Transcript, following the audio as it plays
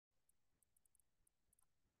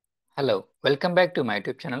Hello, welcome back to my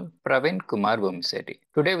YouTube channel, Praveen Kumar Vumseti.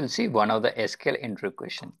 Today we'll see one of the SQL intro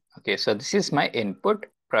question. Okay, so this is my input,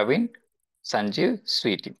 Praveen, Sanjeev,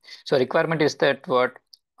 Sweetie. So requirement is that what?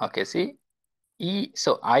 Okay, see,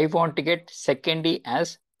 so I want to get second E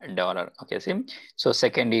as dollar. Okay, see, so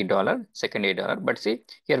second E dollar, but see,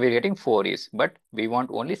 here we're getting 4 E's, but we want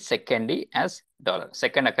only second E as dollar,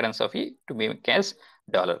 second occurrence of E to be as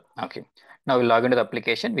dollar. Okay, now we log into the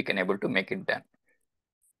application, we can able to make it done.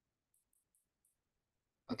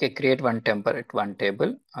 Okay, create one template, one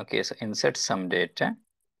table. Okay, so insert some data.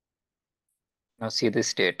 Now see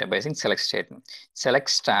this data by using select statement. Select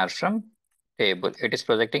star from table. It is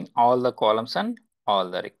projecting all the columns and all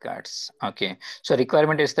the records. Okay, so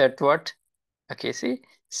requirement is that what? Okay, see,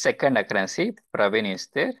 second occurrence, Praveen is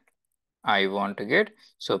there. I want to get,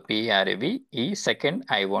 so PRV, second,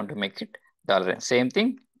 I want to make it dollar. Same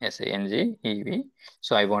thing, SANGEV.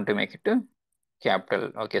 So I want to make it to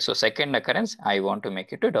capital. Okay, so second occurrence, I want to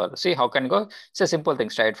make it to dollar. See how can go? It's a simple thing,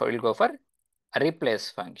 straightforward. We'll go for a replace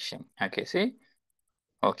function. Okay, see.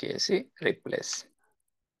 Okay, see, replace.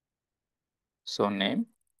 So name,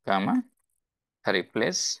 comma,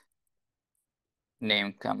 replace,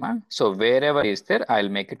 name, comma. So wherever is there, I'll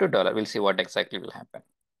make it to dollar. We'll see what exactly will happen.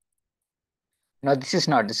 Now this is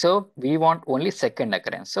not, so we want only second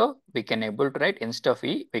occurrence. So we can able to write instead of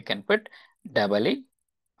E, we can put double E.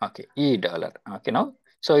 Okay, E dollar. Okay, now,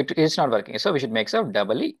 so it is not working. So we should make some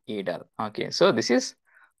double E dollar. Okay, so this is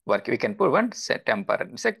working. We can put one set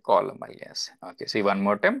temporary, it's a column, I guess. Okay, see one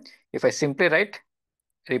more time. If I simply write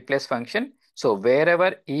replace function, so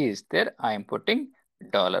wherever E is there, I am putting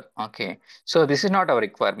dollar. Okay, so this is not our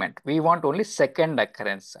requirement. We want only second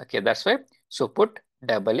occurrence. Okay, that's why. So put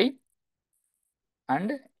double E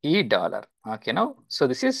and E dollar. Okay, now, so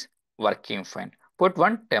this is working fine. Put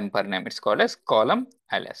one temper name, it's called as column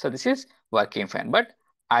ls. So this is working fine, but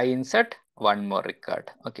I insert one more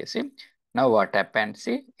record. Okay, see, now what happens?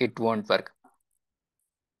 See, it won't work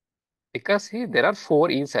because see, there are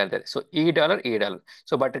 4 E's are there. So E dollar, E dollar.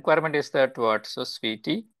 So, but requirement is that what? So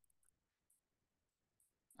Sweetie,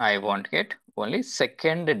 I want get only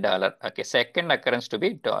second dollar. Okay, second occurrence to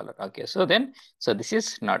be dollar. Okay, so then, so this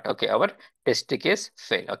is not okay. Our test case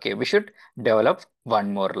fail. Okay, we should develop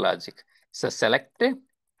one more logic. So select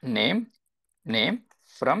name, name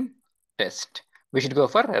from test. We should go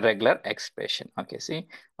for a regular expression. Okay, see,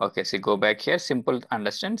 go back here. Simple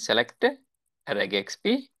understand. Select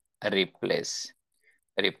regexp replace.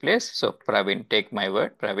 Replace. So Praveen, take my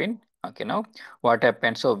word, Praveen. Okay, now what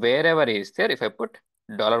happens? So wherever is there, if I put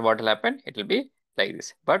dollar, what will happen? It will be like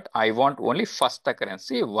this. But I want only first occurrence.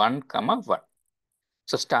 See, 1, comma 1.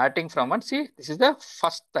 So starting from 1, see, this is the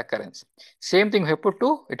first occurrence. Same thing, if I put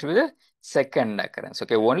 2, it will be the second occurrence.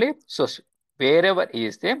 Okay, only so wherever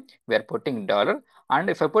is there, we are putting dollar. And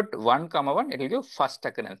if I put 1, comma 1, it will give first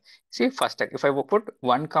occurrence. See, first, if I put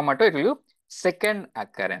 1, comma 2, it will give second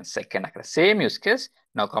occurrence, Same use case.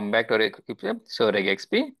 Now come back to so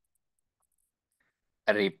regexp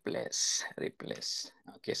replace.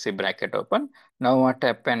 Okay, see bracket open. Now what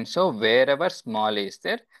happens? So wherever small is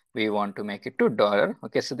there, we want to make it to dollar.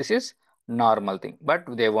 Okay, so this is normal thing, but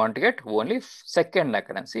they want to get only second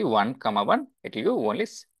occurrence. See 1, comma 1, it will give only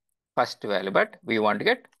first value, but we want to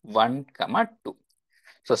get 1, comma 2.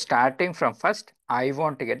 So starting from first, I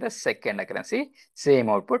want to get the second occurrence. See, same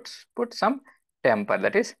output, put some temper,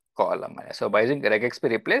 that is column. So by using regexp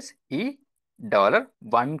replace E dollar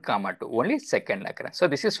 1, comma 2, only second occurrence. So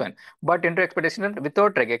this is fine. But into expectation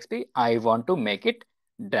without regexp, I want to make it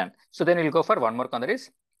done. So then we'll go for one more con, that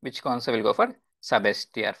is which concept will go for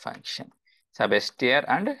substr function. Substr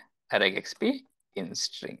and regexp in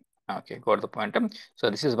string. Okay, got the point. So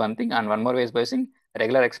this is one thing, and one more way is by using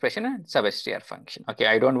regular expression and substr function. Okay,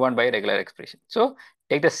 I don't want by regular expression. So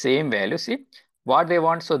take the same value. See what they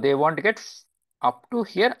want. So they want to get up to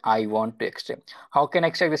here. I want to extract. How can I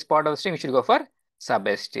extract this part of the string? We should go for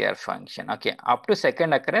substr function. Okay, up to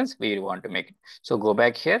second occurrence we want to make it. So go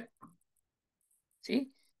back here. See,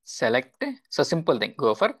 select. So simple thing.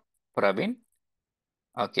 Go for Praveen.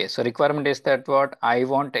 Okay, so requirement is that what I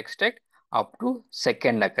want to extract up to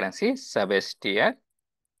second occurrence. See, substr.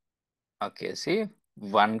 Okay, see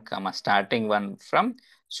 1, comma starting 1 from.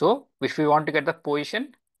 So if we want to get the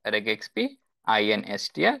position, regexp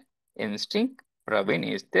instr instinct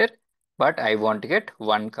Praveen is there, but I want to get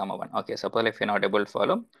 1, comma 1. Okay, suppose if you're not able to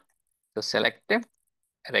follow, so select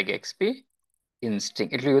regexp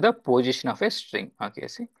instinct. It will give the position of a string. Okay,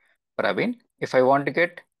 see Praveen. If I want to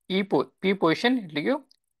get p position, it will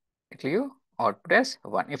give output as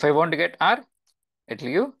 1. If I want to get r, it will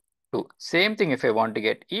give 2. Same thing if I want to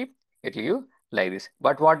get e, it will give like this.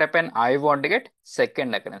 But what happened? I want to get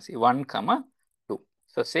second occurrence, 1, 2.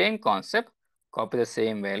 So same concept, copy the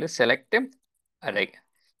same value, select array.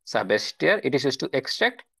 Substr, it is used to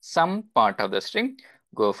extract some part of the string.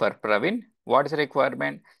 Go for Praveen. What is the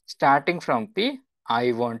requirement? Starting from P,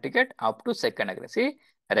 I want to get up to second occurrence. See,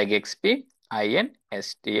 regexp, in,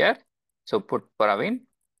 str. So put Praveen.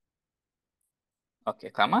 Okay,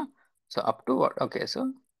 comma. So up to what? Okay,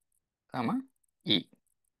 so comma E.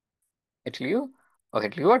 It will give, okay,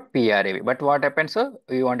 it will give what PRAV. But what happens? So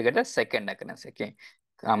we want to get the second occurrence. Okay,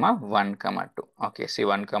 comma 1, 2. Okay, see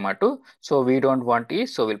 1, 2. So we don't want E,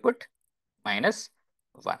 so we'll put minus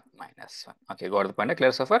 1, minus 1. Okay, got the point,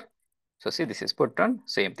 clear so far? So see, this is put on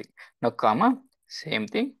same thing. Now comma, same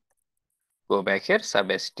thing. Go back here,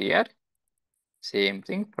 substr, same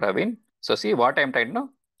thing, Praveen. So see what I'm trying to know.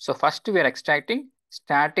 So first we are extracting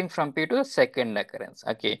starting from P to the second occurrence.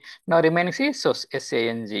 Okay. Now remaining C, so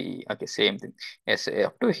SANG. Okay, same thing. S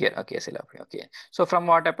up to here. Okay, SL up here. Okay. So from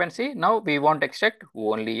what happens, see, now we want to extract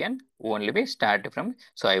only N, only be started from.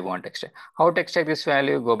 So I want to extract. How to extract this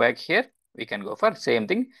value? Go back here. We can go for same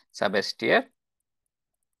thing. Substr,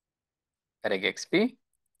 regexp,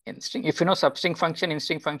 instring. If you know substring function,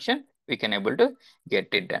 instring function, we can able to get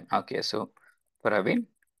it done. Okay. So Praveen.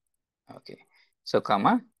 Okay. So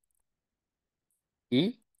comma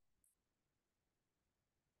E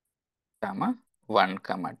comma 1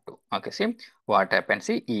 comma 2. Okay. See what happens?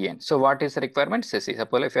 See En. So what is the requirement? See,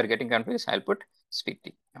 suppose if you are getting confused, I'll put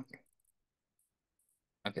Sweetiee. Okay.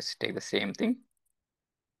 Okay. So take the same thing.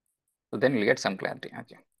 So then you'll get some clarity.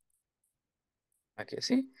 Okay. Okay.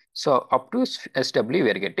 See. So up to SW we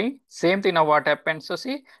are getting same thing. Now what happens? So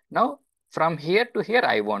see now from here to here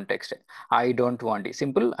I want text. I don't want it.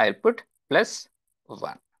 Simple. I'll put plus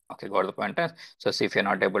 1. Okay. Got the point. So see if you're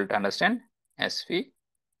not able to understand SV.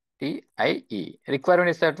 TIE. Requirement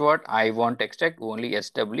is that what? I want to extract only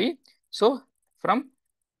SW. So from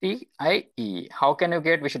TIE, how can you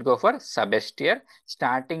get? We should go for substr.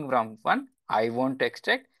 Starting from 1, I want to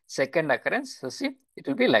extract second occurrence. So see, it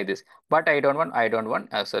will be like this. But I don't want,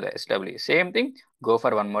 so the SW. Same thing, go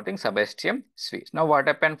for one more thing, substr switch. Now what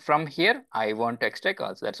happened from here? I want to extract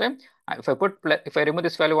also. That's why if I remove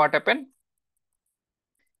this value, what happened?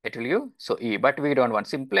 It will give, so E, but we don't want.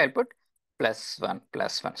 Simply I'll put plus 1,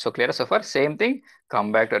 plus 1. So clear so far? Same thing.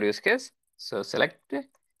 Come back to our use case. So select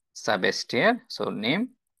substr. So name.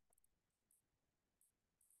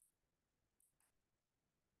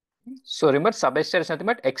 So remember substr is nothing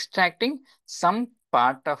but extracting some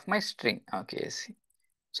part of my string. Okay. See.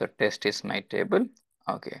 So test is my table.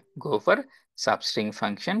 Okay. Go for substring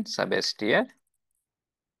function substr.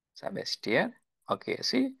 Substr. Okay.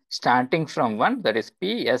 See, starting from 1, that is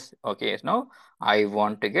P. Yes. Okay. Now I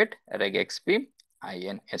want to get regexp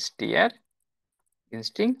instr.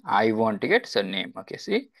 Instinct, I want to get, so name. Okay,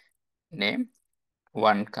 see, name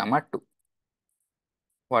 1, 2.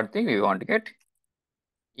 What thing we want to get?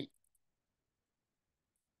 E.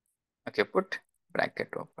 Okay, put bracket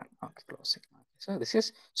open. Okay, closing. Okay, so this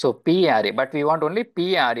is, so PRA, but we want only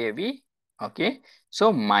PRAV. Okay,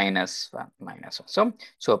 so minus 1, minus 1.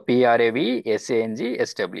 So PRAV, SANG,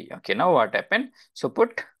 SW. Okay, now what happened? So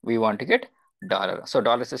put, we want to get dollar. So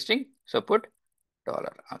dollar is a string. So put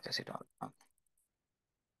dollar. Okay, see dollar. Okay.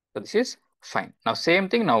 So this is fine. Now same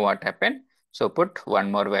thing. Now what happened? So put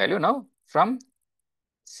one more value now from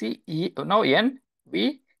CE. Now N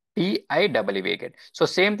V T I W we get. So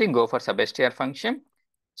same thing. Go for substr function.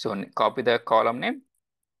 So copy the column name,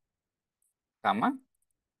 comma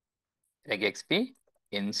regexp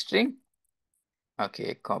in string.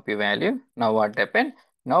 Okay, copy value. Now what happened?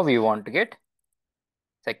 Now we want to get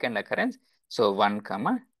second occurrence. So 1,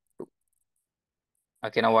 2.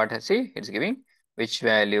 Okay, now what I see? It's giving which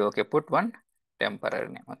value? Okay, put one temporary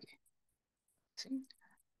name. Okay. See.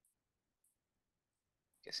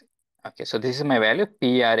 Okay, so this is my value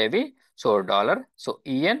PRAV. So dollar. So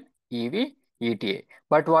EN, EV, ETA.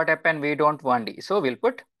 But what happened? We don't want D. So we'll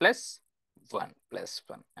put plus 1, plus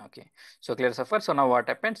 1. Okay. So clear so far. So now what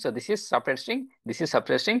happened? So this is separate string. This is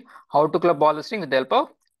separate string. How to club all the string with the help of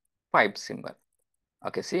pipe symbol.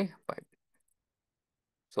 Okay, see pipe.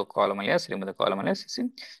 So column alias, remove the column alias. See.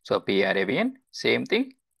 So PRAVN, same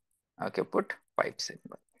thing. Okay, put pipe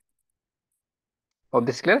symbol. Of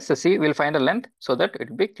this clear? So see, we'll find a length so that it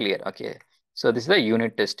will be clear. Okay. So this is the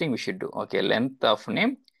unit testing we should do. Okay. Length of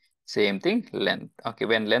name, same thing, length. Okay.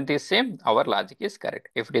 When length is same, our logic is correct.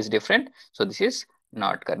 If it is different, so this is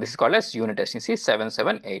not correct. This is called as unit testing. See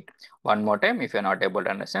 778. One more time, if you're not able to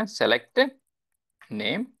understand, select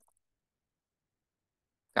name,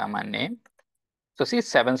 comma name. So see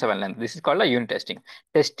 77 length. This is called a unit testing.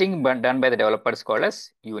 Testing done by the developers called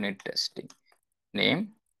as unit testing.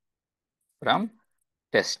 name from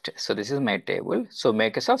test. So this is my table. So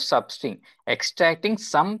make use of substring, extracting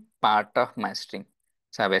some part of my string.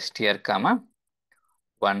 So I have str comma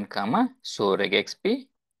 1 comma so regexp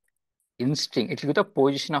in string. It will be the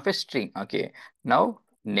position of a string. Okay. Now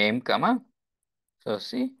name comma. So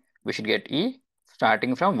see, we should get e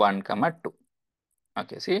starting from 1 comma 2.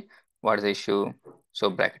 Okay. See what is the issue? So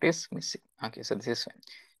bracket is missing. Okay. So this is fine.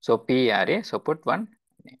 So PRA. So put one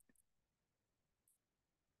name.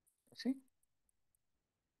 See.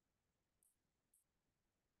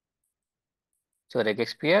 So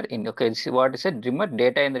regexpr in, okay, this is what is said. Remember,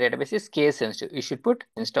 data in the database is case sensitive. You should put,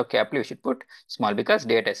 instead of capital, you should put small, because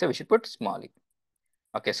data, so we should put small.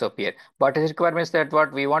 Okay, so here, what is requirements that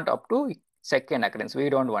what we want up to second occurrence. We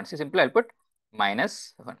don't want. So simply I'll put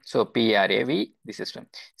 -1. So PRAV, this is one.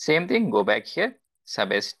 Same thing, go back here,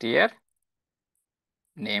 substr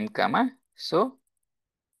name comma. So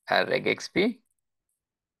regexp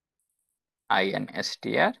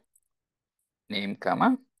instr name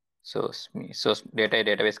comma. So data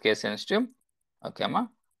database case sensitive,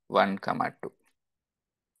 comma 1 comma 2.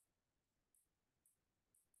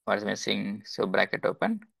 What is missing? So bracket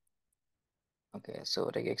open. Okay,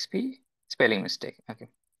 so regexp spelling mistake. Okay,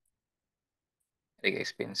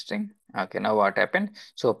 regexp string. Okay, now what happened?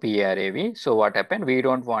 So prav. So what happened? We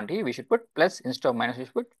don't want e. We should put plus, instead of minus. We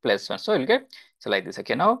should put +1. So you'll get, so like this.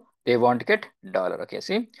 Okay, now they want to get dollar. Okay,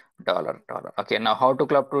 see dollar. Okay, now how to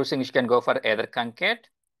club two things? You can go for either concat.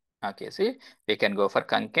 Okay, see we can go for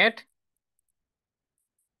concat.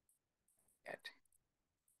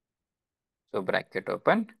 So bracket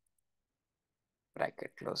open,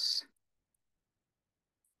 bracket close.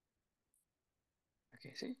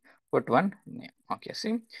 Okay, see, put one name. Okay,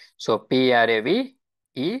 see, so PRAV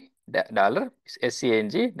E dollar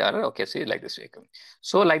SCNG dollar. Okay, see, like this way.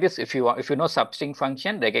 So like this, if you want, if you know substring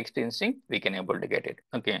function regexp string, we can able to get it.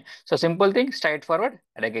 Okay, so simple thing, straightforward.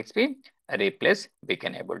 Regexp replace, we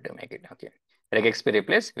can able to make it. Okay, regexp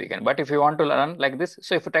replace, we can. But if you want to learn like this,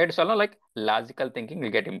 so if you try to solve like logical thinking, will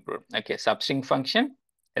get improved. Okay, substring function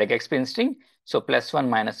regexp string. So +1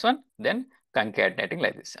 -1, then concatenating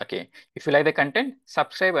like this. Okay. If you like the content,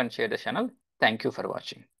 subscribe and share the channel. Thank you for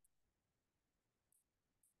watching.